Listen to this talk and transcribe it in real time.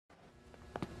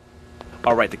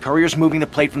All right, the Courier's moving the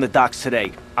plate from the docks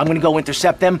today. I'm gonna go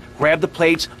intercept them, grab the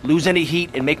plates, lose any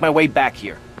heat, and make my way back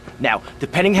here. Now,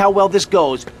 depending how well this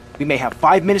goes, we may have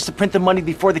 5 minutes to print the money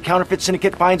before the counterfeit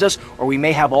syndicate finds us, or we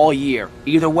may have all year.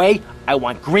 Either way, I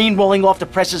want green rolling off the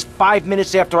presses 5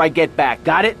 minutes after I get back.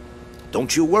 Got it?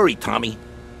 Don't you worry, Tommy.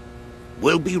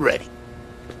 We'll be ready.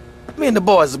 Me and the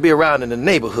boys will be around in the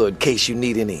neighborhood in case you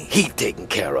need any heat taken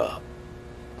care of.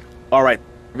 All right,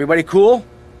 everybody cool? All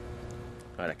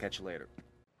right, I'll catch you later.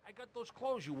 I got those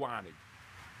clothes you wanted.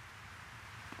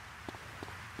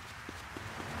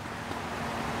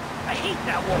 I hate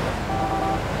that woman.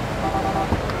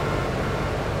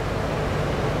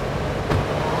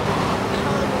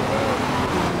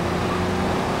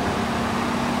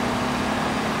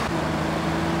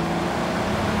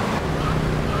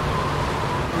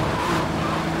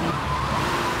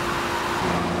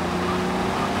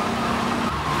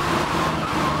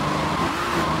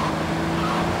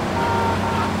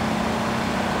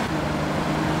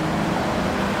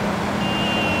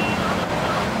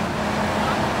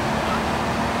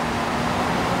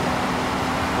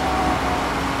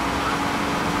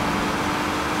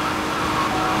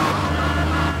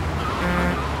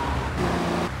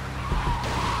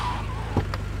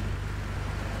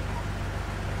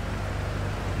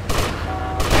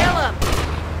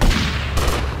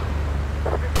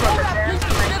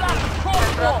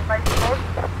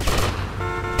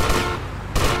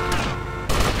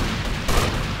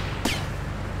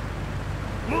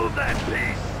 Move that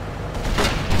piece!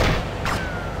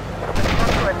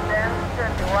 Respond to advance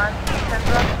 21,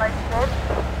 Central 54.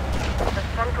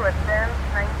 Respond to advance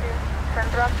 19,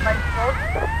 Central 54.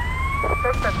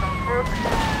 Suspect on foot.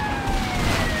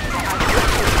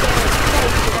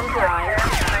 Respond to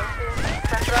advance 19,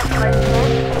 Central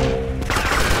 54.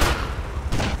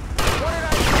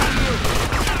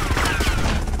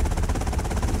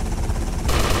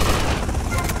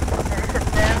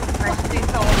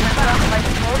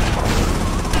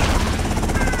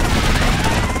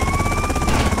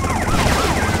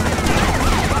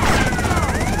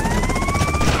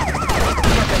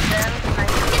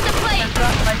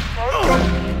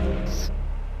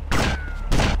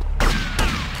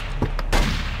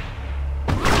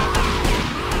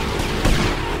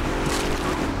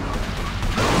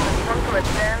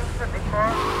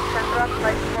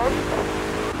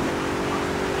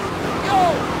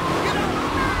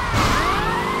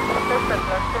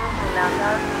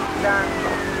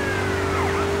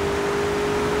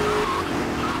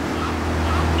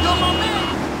 You're my man!